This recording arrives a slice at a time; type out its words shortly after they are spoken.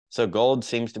So gold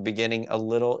seems to be getting a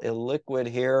little illiquid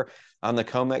here. On the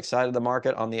COMEX side of the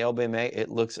market, on the LBMA, it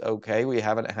looks okay. We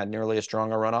haven't had nearly as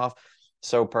strong a runoff.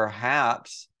 So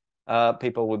perhaps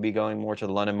people would be going more to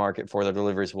the London market for their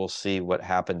deliveries. We'll see what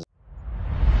happens.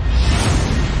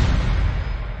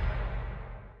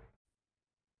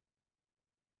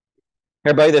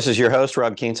 Hey everybody, this is your host,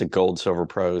 Rob Keens at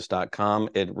goldsilverpros.com.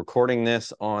 Recording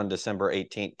this on December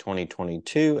 18th,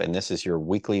 2022, and this is your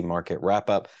weekly market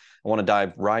wrap-up. I want to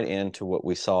dive right into what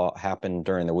we saw happen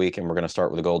during the week, and we're going to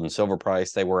start with the gold and silver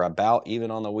price. They were about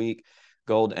even on the week.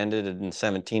 Gold ended in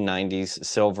 1790s,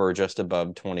 silver just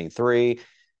above 23.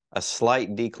 A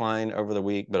slight decline over the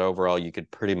week, but overall you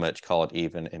could pretty much call it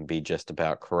even and be just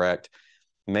about correct.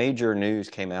 Major news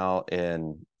came out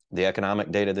in the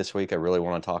economic data this week I really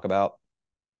want to talk about.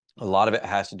 A lot of it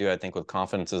has to do, I think, with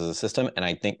confidence as a system. And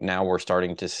I think now we're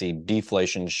starting to see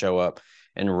deflation show up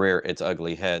and rear its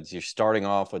ugly heads. You're starting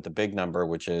off with the big number,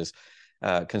 which is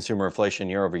consumer inflation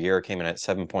year over year came in at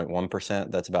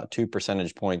 7.1%. That's about 2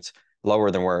 percentage points lower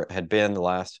than where it had been the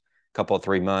last couple of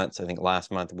 3 months. I think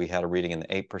last month we had a reading in the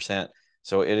 8%.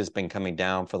 So it has been coming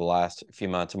down for the last few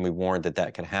months. And we warned that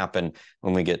that could happen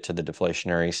when we get to the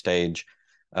deflationary stage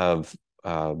of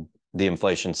the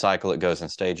inflation cycle. It goes in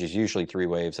stages, usually 3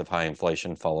 waves of high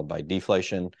inflation followed by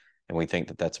deflation. And we think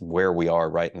that that's where we are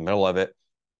right in the middle of it.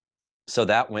 So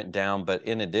that went down. But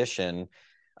in addition,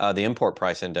 the import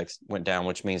price index went down,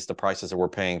 which means the prices that we're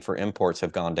paying for imports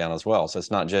have gone down as well. So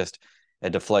it's not just a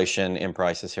deflation in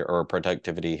prices here or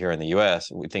productivity here in the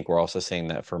US. We think we're also seeing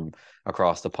that from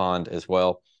across the pond as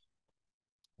well.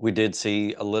 We did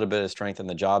see a little bit of strength in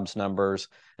the jobs numbers.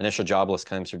 Initial jobless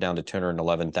claims are down to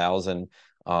 211,000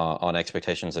 on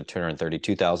expectations of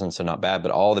 232,000, so not bad.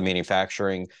 But all the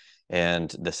manufacturing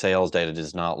and the sales data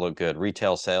does not look good.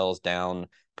 Retail sales down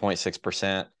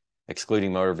 0.6%,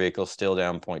 excluding motor vehicles, still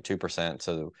down 0.2%.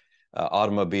 So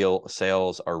automobile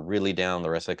sales are really down. The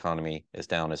rest of the economy is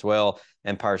down as well.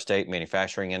 Empire State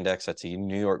Manufacturing Index, that's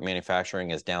New York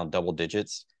manufacturing, is down double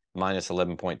digits, minus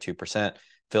 11.2%.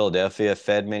 Philadelphia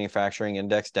Fed Manufacturing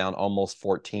Index down almost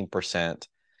 14%.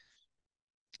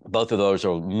 Both of those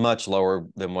are much lower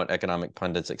than what economic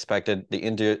pundits expected.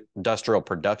 The Industrial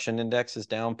Production Index is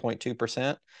down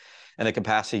 0.2%, and the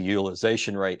capacity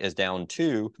utilization rate is down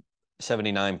to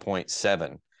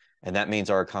 79.7. And that means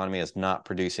our economy is not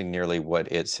producing nearly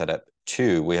what it's set up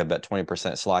to. We have about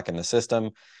 20% slack in the system.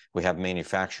 We have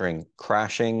manufacturing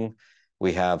crashing.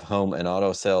 We have home and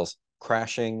auto sales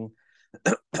crashing.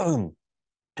 And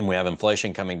we have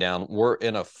inflation coming down. We're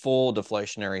in a full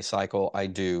deflationary cycle. I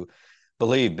do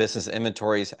believe business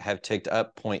inventories have ticked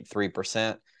up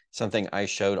 0.3%, something I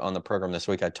showed on the program this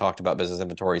week. I talked about business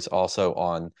inventories also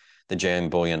on the JM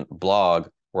Bullion blog,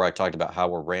 where I talked about how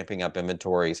we're ramping up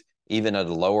inventories even at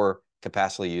a lower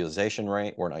capacity utilization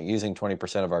rate. We're not using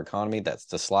 20% of our economy. That's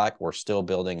the slack. We're still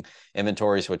building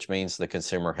inventories, which means the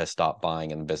consumer has stopped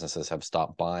buying and the businesses have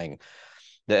stopped buying.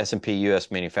 The S&P U.S.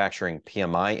 Manufacturing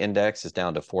PMI Index is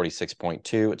down to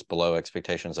 46.2. It's below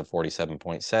expectations of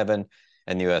 47.7.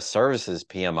 And the U.S. Services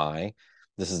PMI,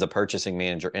 this is the Purchasing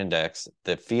Manager Index,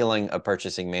 the feeling of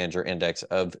Purchasing Manager Index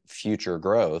of future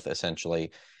growth, essentially,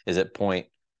 is at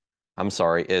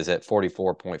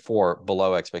 44.4,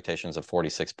 below expectations of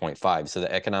 46.5. So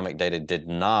the economic data did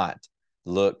not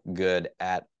look good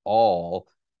at all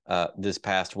this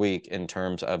past week in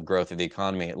terms of growth of the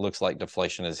economy. It looks like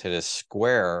deflation has hit a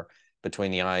square between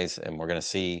the eyes, and we're going to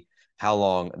see how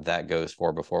long that goes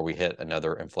for before we hit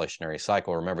another inflationary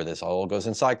cycle. Remember, this all goes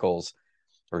in cycles.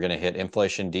 We're going to hit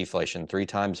inflation, deflation 3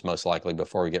 times most likely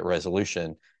before we get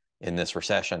resolution in this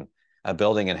recession.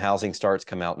 Building and housing starts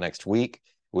come out next week.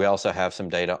 We also have some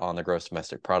data on the gross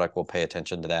domestic product. We'll pay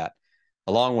attention to that.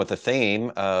 Along with the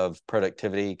theme of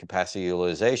productivity, capacity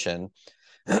utilization,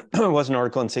 was an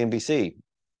article in CNBC.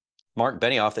 Mark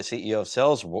Benioff, the CEO of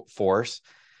Salesforce,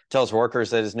 tells workers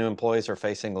that his new employees are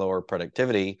facing lower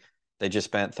productivity. They just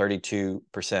spent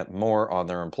 32% more on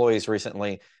their employees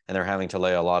recently, and they're having to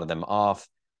lay a lot of them off.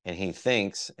 And he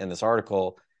thinks in this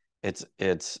article, it's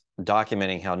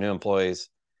documenting how new employees,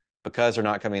 because they're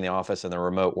not coming in the office and their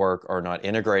remote work, are not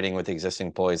integrating with the existing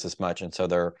employees as much. And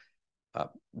so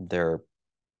their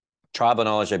tribal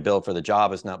knowledge they build for the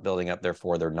job is not building up.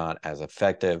 Therefore, they're not as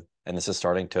effective. And this is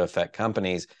starting to affect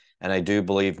companies. And I do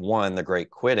believe, 1, the great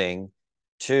quitting,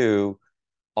 2,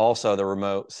 also the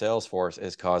remote sales force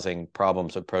is causing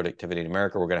problems with productivity in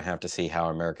America. We're going to have to see how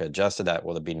America adjusts to that.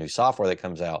 Will there be new software that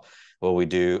comes out? Will we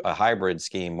do a hybrid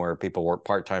scheme where people work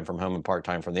part-time from home and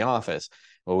part-time from the office?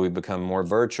 Will we become more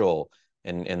virtual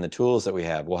in the tools that we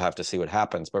have? We'll have to see what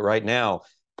happens. But right now,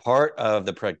 part of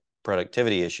the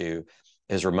productivity issue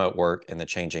is remote work and the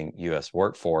changing U.S.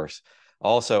 workforce.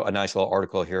 Also, a nice little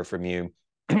article here from you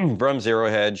from Zero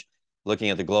Hedge, looking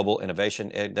at the Global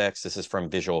Innovation Index. This is from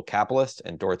Visual Capitalist,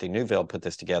 and Dorothy Neuville put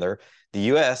this together. The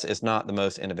U.S. is not the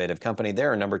most innovative company. They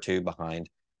are number 2 behind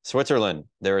Switzerland.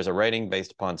 There is a rating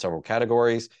based upon several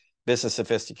categories: business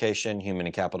sophistication, human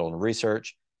and capital and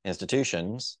research,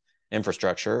 institutions,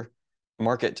 infrastructure,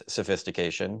 market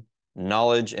sophistication,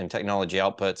 knowledge and technology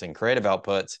outputs, and creative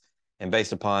outputs. And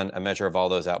based upon a measure of all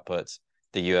those outputs,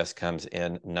 the U.S. comes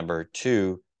in number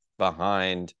 2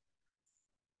 behind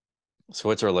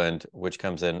Switzerland, which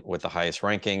comes in with the highest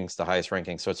rankings. The highest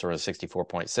ranking, Switzerland is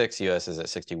 64.6. U.S. is at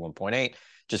 61.8.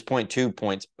 Just 0.2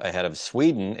 points ahead of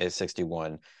Sweden is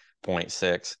 61.6.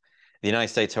 The United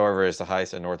States, however, is the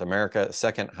highest in North America,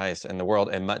 second highest in the world,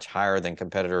 and much higher than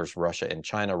competitors Russia and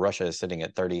China. Russia is sitting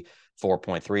at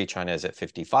 34.3. China is at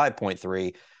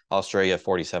 55.3. Australia,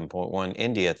 47.1.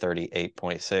 India,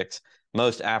 38.6.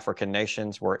 Most African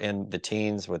nations were in the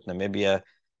teens, with Namibia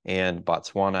and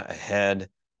Botswana ahead.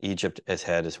 Egypt is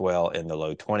ahead as well in the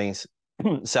low 20s.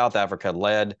 South Africa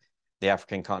led the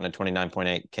African continent,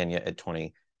 29.8. Kenya at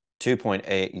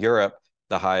 22.8. Europe,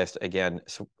 the highest, again,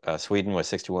 Sweden was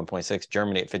 61.6.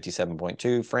 Germany at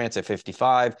 57.2. France at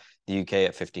 55. The UK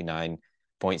at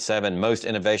 59.7. Most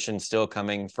innovation still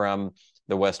coming from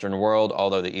the Western world,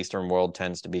 although the Eastern world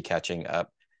tends to be catching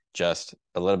up just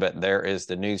a little bit. There is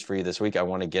the news for you this week. I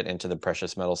want to get into the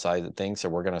precious metal side of things, so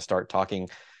we're going to start talking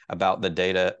about the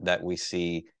data that we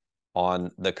see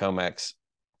on the COMEX.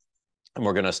 And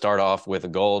we're going to start off with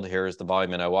gold. Here's the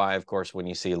volume in OI. Of course, when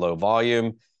you see low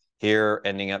volume here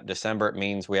ending up December, it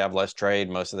means we have less trade.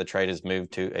 Most of the trade is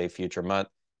moved to a future month.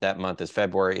 That month is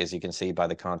February, as you can see by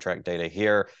the contract data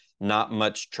here. Not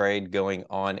much trade going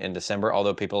on in December,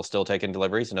 although people are still taking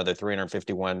deliveries. Another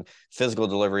 351 physical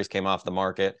deliveries came off the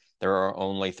market. There are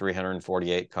only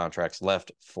 348 contracts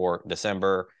left for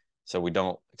December, so we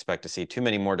don't expect to see too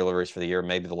many more deliveries for the year.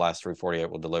 Maybe the last 348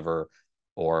 will deliver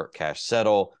or cash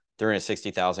settle.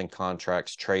 360,000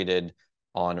 contracts traded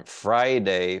on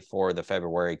Friday for the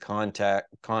February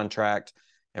contract,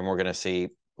 and we're going to see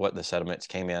what the settlements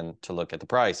came in to look at the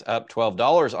price. Up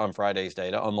 $12 on Friday's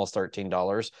data, almost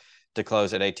 $13 to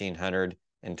close at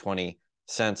 1,820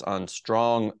 cents on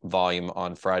strong volume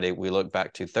on Friday. We look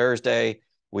back to Thursday,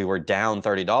 we were down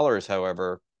 $30,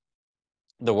 however,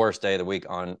 the worst day of the week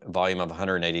on volume of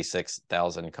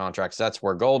 186,000 contracts. That's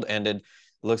where gold ended.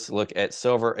 Let's look at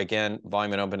silver. Again,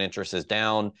 volume and open interest is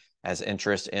down as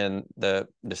interest in the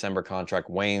December contract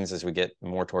wanes as we get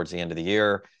more towards the end of the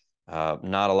year.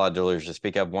 Not a lot of deliveries to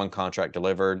speak of. One contract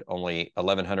delivered, only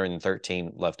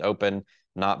 1,113 left open.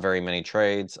 Not very many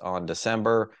trades on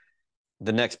December.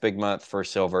 The next big month for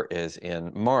silver is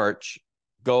in March.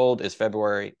 Gold is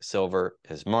February. Silver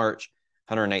is March.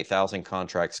 108,000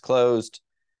 contracts closed.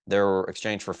 There were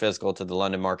exchanged for physical to the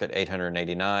London market,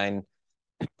 889.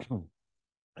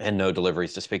 And no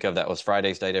deliveries to speak of. That was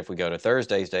Friday's data. If we go to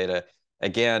Thursday's data,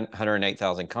 again,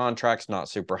 108,000 contracts, not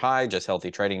super high, just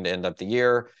healthy trading to end up the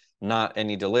year. Not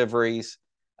any deliveries.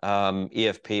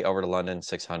 EFP over to London,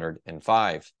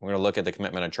 605. We're going to look at the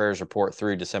Commitment of Traders report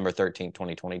through December 13,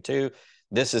 2022.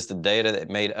 This is the data that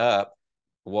made up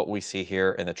what we see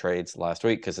here in the trades last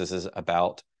week, because this is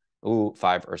about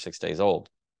 5 or 6 days old.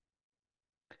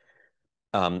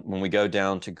 When we go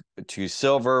down to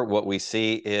silver, what we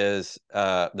see is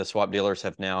the swap dealers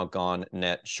have now gone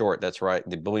net short. That's right.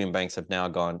 The bullion banks have now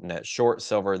gone net short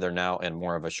silver. They're now in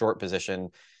more of a short position.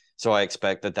 So I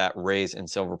expect that raise in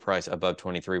silver price above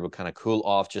 23 will kind of cool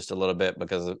off just a little bit,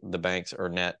 because the banks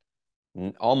are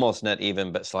almost net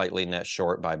even, but slightly net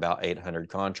short by about 800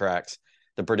 contracts.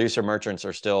 The producer merchants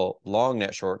are still long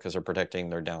net short because they're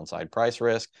protecting their downside price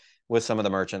risk, with some of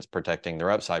the merchants protecting their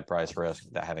upside price risk,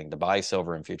 that having to buy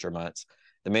silver in future months.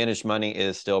 The managed money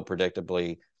is still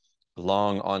predictably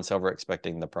long on silver,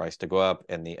 expecting the price to go up,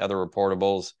 and the other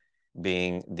reportables,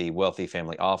 being the wealthy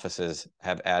family offices,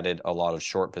 have added a lot of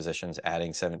short positions, adding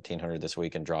 1,700 this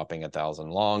week and dropping 1,000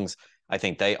 longs. I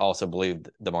think they also believe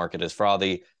the market is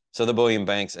frothy. So the bullion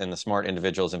banks and the smart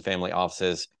individuals and family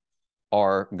offices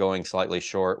are going slightly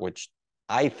short, which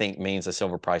I think means the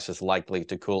silver price is likely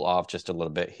to cool off just a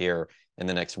little bit here in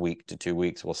the next week to 2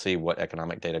 weeks. We'll see what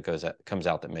economic data comes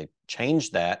out that may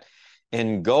change that.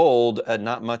 In gold,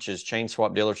 not much has changed.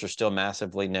 Swap dealers are still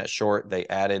massively net short. They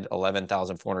added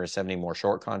 11,470 more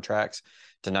short contracts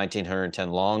to 1,910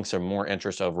 long, so more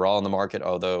interest overall in the market,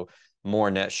 although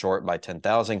more net short by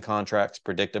 10,000 contracts.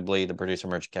 Predictably, the producer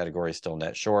merchant category is still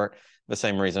net short. The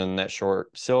same reason net short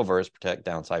silver is protect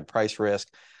downside price risk.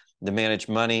 The managed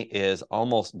money is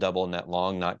almost double net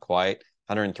long, not quite.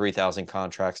 103,000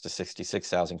 contracts to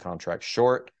 66,000 contracts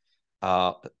short.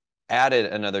 uh, added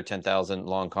another 10,000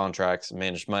 long contracts,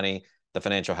 managed money. The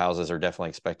financial houses are definitely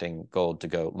expecting gold to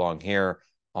go long here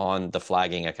on the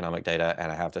flagging economic data.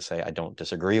 And I have to say, I don't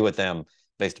disagree with them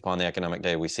based upon the economic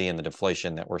data we see and the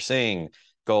deflation that we're seeing.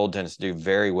 Gold tends to do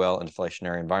very well in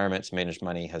deflationary environments. Managed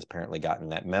money has apparently gotten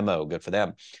that memo. Good for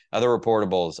them. Other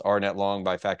reportables are net long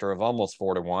by a factor of almost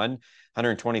 4-1.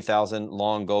 120,000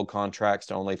 long gold contracts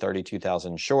to only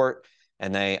 32,000 short.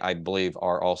 And they, I believe,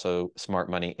 are also smart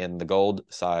money in the gold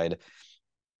side.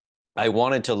 I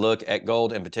wanted to look at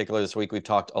gold in particular this week. We've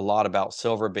talked a lot about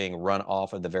silver being run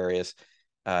off of the various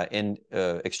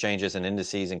exchanges and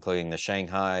indices, including the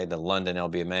Shanghai, the London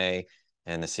LBMA,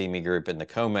 and the CME Group and the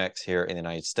COMEX here in the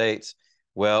United States.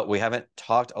 Well, we haven't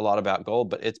talked a lot about gold,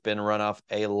 but it's been run off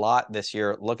a lot this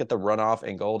year. Look at the runoff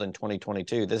in gold in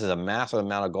 2022. This is a massive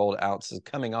amount of gold ounces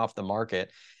coming off the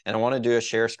market. And I want to do a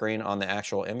share screen on the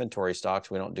actual inventory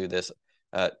stocks. We don't do this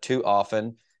too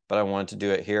often, but I wanted to do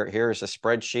it here. Here's a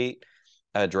spreadsheet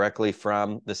directly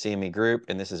from the CME Group,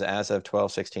 and this is as of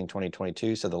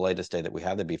 12/16/2022, so the latest data that we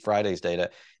have, that'd be Friday's data.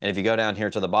 And if you go down here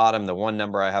to the bottom, the one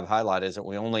number I have highlighted is that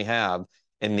we only have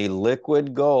in the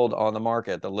liquid gold on the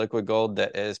market, the liquid gold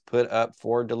that is put up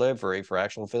for delivery, for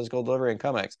actual physical delivery in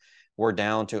COMEX, we're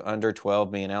down to under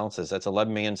 12 million ounces. That's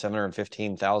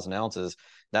 11,715,000 ounces.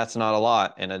 That's not a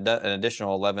lot. And an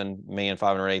additional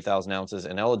 11,508,000 ounces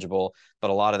ineligible,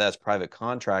 but a lot of that's private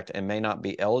contract and may not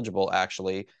be eligible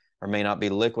actually, or may not be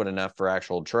liquid enough for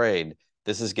actual trade.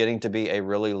 This is getting to be a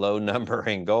really low number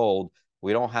in gold.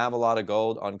 We don't have a lot of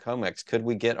gold on COMEX. Could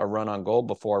we get a run on gold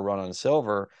before a run on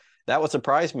silver? That would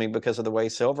surprise me because of the way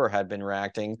silver had been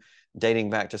reacting,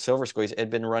 dating back to Silver Squeeze. It had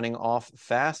been running off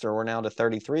faster. We're now to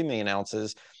 33 million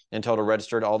ounces in total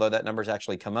registered, although that number's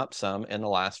actually come up some in the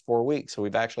last 4 weeks. So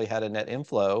we've actually had a net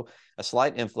inflow, a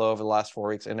slight inflow over the last 4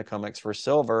 weeks into COMEX for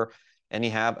silver. And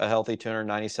you have a healthy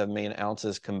 297 million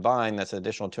ounces combined. That's an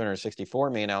additional 264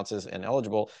 million ounces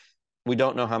ineligible. We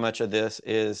don't know how much of this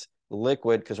is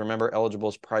liquid because remember, eligible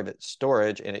is private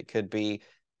storage, and it could be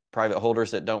private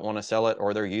holders that don't want to sell it,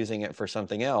 or they're using it for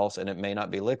something else and it may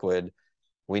not be liquid.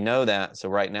 We know that. So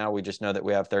right now we just know that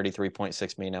we have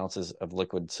 33.6 million ounces of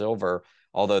liquid silver,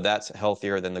 although that's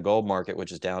healthier than the gold market,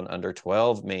 which is down under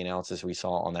 12 million ounces we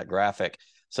saw on that graphic.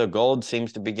 So gold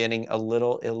seems to be getting a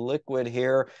little illiquid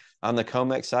here. On the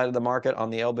COMEX side of the market, on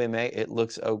the LBMA, it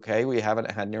looks okay. We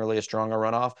haven't had nearly as strong a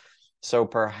runoff. So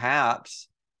perhaps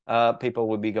people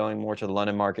would be going more to the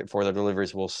London market for their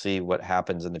deliveries. We'll see what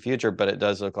happens in the future, but it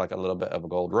does look like a little bit of a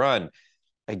gold run.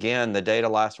 Again, the data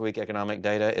last week, economic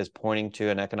data, is pointing to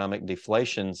an economic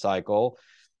deflation cycle.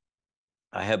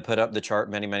 I have put up the chart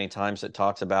many, many times that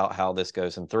talks about how this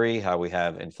goes in three, how we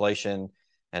have inflation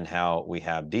and how we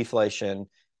have deflation.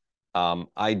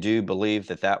 I do believe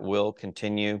that that will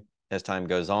continue as time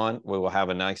goes on. We will have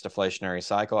a nice deflationary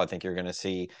cycle. I think you're going to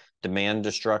see demand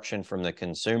destruction from the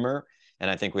consumer. And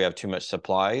I think we have too much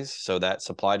supplies. So that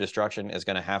supply destruction is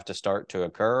going to have to start to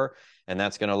occur. And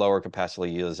that's going to lower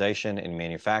capacity utilization in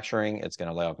manufacturing. It's going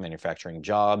to lay off manufacturing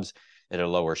jobs. It'll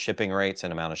lower shipping rates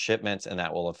and amount of shipments. And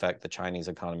that will affect the Chinese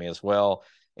economy as well.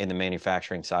 In the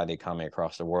manufacturing side, the economy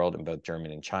across the world, in both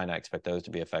Germany and China, I expect those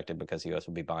to be affected because the U.S.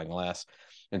 will be buying less.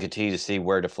 We'll continue to see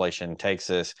where deflation takes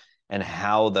us and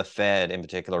how the Fed in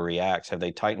particular reacts. Have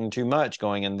they tightened too much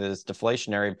going into this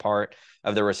deflationary part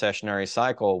of the recessionary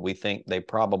cycle? We think they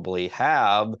probably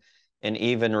have, and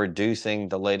even reducing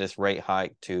the latest rate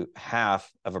hike to 0.5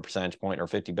 of a percentage point or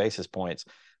 50 basis points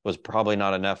was probably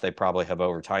not enough. They probably have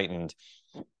over tightened.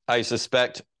 I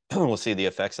suspect we'll see the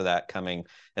effects of that coming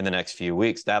in the next few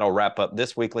weeks. That'll wrap up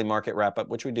this weekly market wrap up,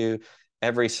 which we do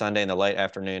every Sunday in the late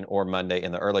afternoon or Monday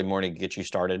in the early morning to get you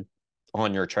started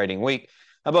on your trading week.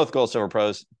 Both Gold Silver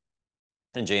Pros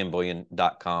and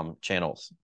jmbullion.com channels.